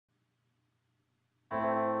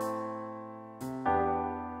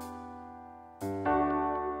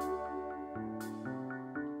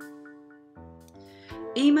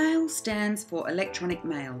Email stands for electronic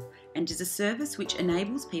mail and is a service which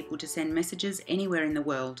enables people to send messages anywhere in the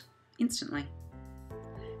world, instantly.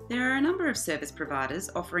 There are a number of service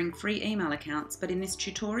providers offering free email accounts, but in this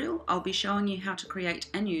tutorial I'll be showing you how to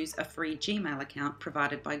create and use a free Gmail account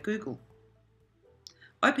provided by Google.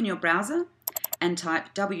 Open your browser and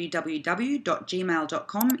type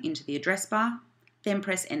www.gmail.com into the address bar, then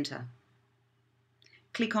press enter.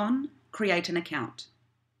 Click on Create an Account.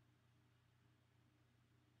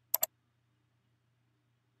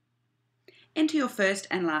 Enter your first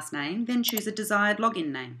and last name, then choose a desired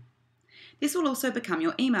login name. This will also become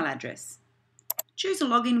your email address. Choose a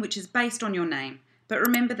login which is based on your name, but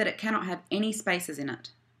remember that it cannot have any spaces in it.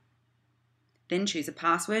 Then choose a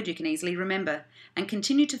password you can easily remember and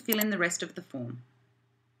continue to fill in the rest of the form.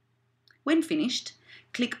 When finished,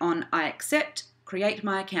 click on I accept, create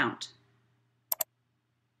my account.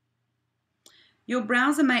 Your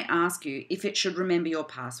browser may ask you if it should remember your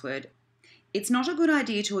password. It's not a good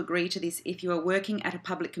idea to agree to this if you are working at a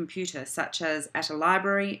public computer, such as at a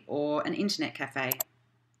library or an internet cafe.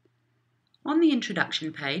 On the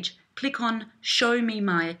introduction page, click on Show me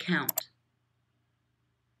my account.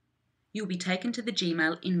 You'll be taken to the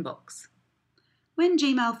Gmail inbox. When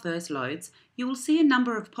Gmail first loads, you will see a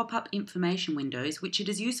number of pop-up information windows which it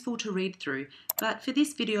is useful to read through, but for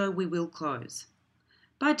this video we will close.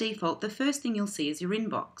 By default, the first thing you'll see is your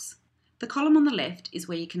inbox. The column on the left is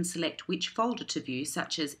where you can select which folder to view,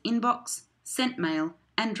 such as Inbox, Sent Mail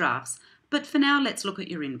and Drafts, but for now let's look at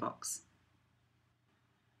your inbox.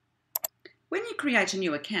 When you create a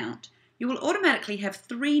new account, you will automatically have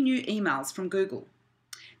 3 new emails from Google.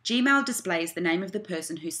 Gmail displays the name of the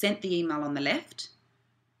person who sent the email on the left.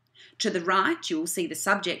 To the right, you will see the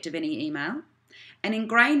subject of any email, and in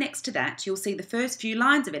grey next to that, you'll see the first few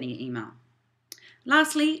lines of any email.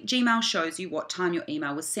 Lastly, Gmail shows you what time your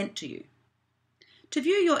email was sent to you. To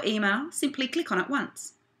view your email, simply click on it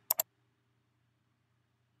once.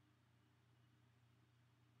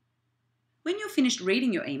 When you're finished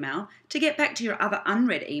reading your email, to get back to your other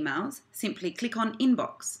unread emails, simply click on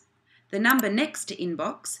Inbox. The number next to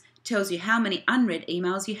Inbox tells you how many unread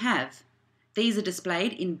emails you have. These are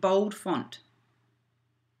displayed in bold font.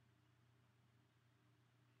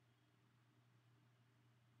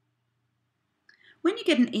 When you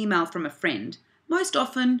get an email from a friend, most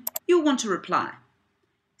often you'll want to reply.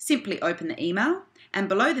 Simply open the email and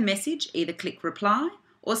below the message either click Reply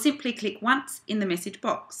or simply click once in the message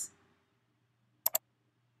box.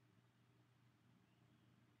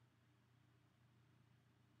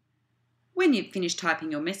 When you've finished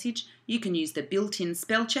typing your message, you can use the built-in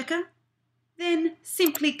spell checker, then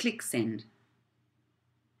simply click Send.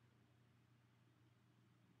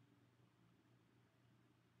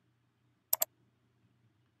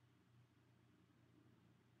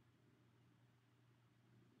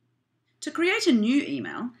 To create a new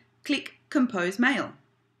email, click Compose Mail.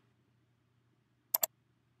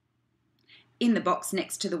 In the box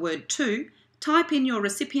next to the word To, type in your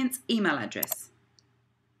recipient's email address.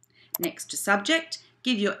 Next to Subject,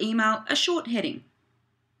 give your email a short heading.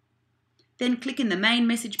 Then click in the main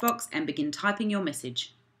message box and begin typing your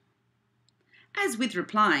message. As with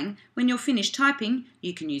replying, when you're finished typing,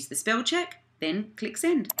 you can use the spell check, then click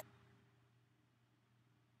Send.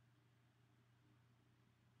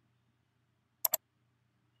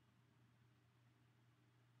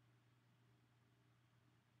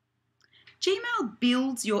 Gmail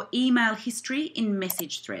builds your email history in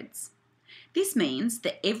message threads. This means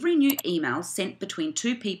that every new email sent between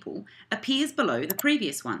 2 people appears below the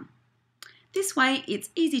previous one. This way, it's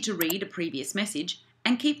easy to read a previous message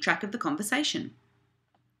and keep track of the conversation.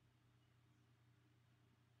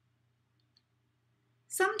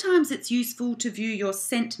 Sometimes it's useful to view your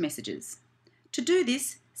sent messages. To do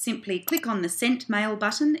this, simply click on the Sent Mail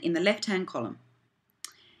button in the left-hand column.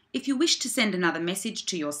 If you wish to send another message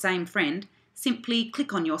to your same friend, simply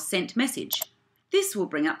click on your Sent Message. This will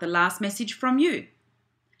bring up the last message from you.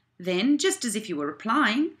 Then, just as if you were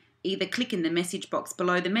replying, either click in the message box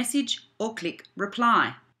below the message or click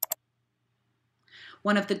Reply.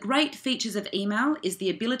 One of the great features of email is the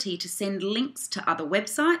ability to send links to other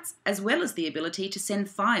websites, as well as the ability to send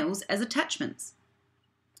files as attachments.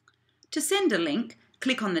 To send a link,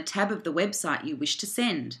 click on the tab of the website you wish to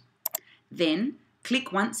send. Then,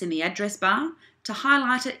 click once in the address bar to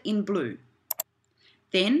highlight it in blue.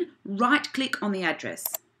 Then right-click on the address.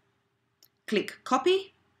 Click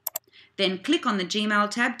Copy. Then click on the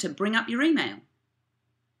Gmail tab to bring up your email.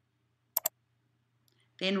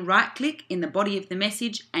 Then right-click in the body of the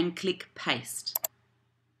message and click Paste.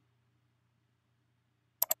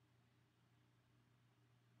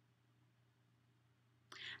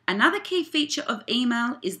 Another key feature of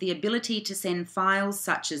email is the ability to send files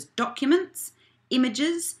such as documents,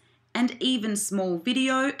 images, and even small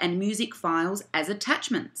video and music files as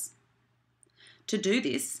attachments. To do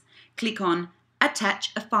this, click on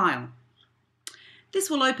Attach a File. This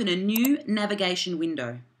will open a new navigation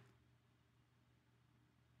window.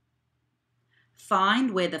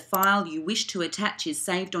 Find where the file you wish to attach is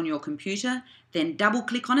saved on your computer, then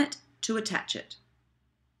double-click on it to attach it.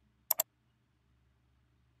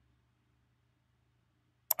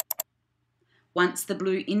 Once the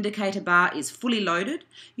blue indicator bar is fully loaded,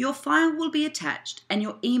 your file will be attached and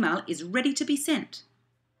your email is ready to be sent.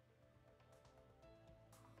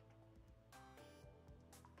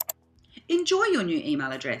 Enjoy your new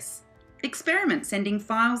email address. Experiment sending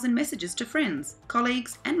files and messages to friends,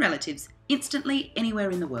 colleagues and relatives instantly anywhere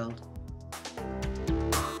in the world.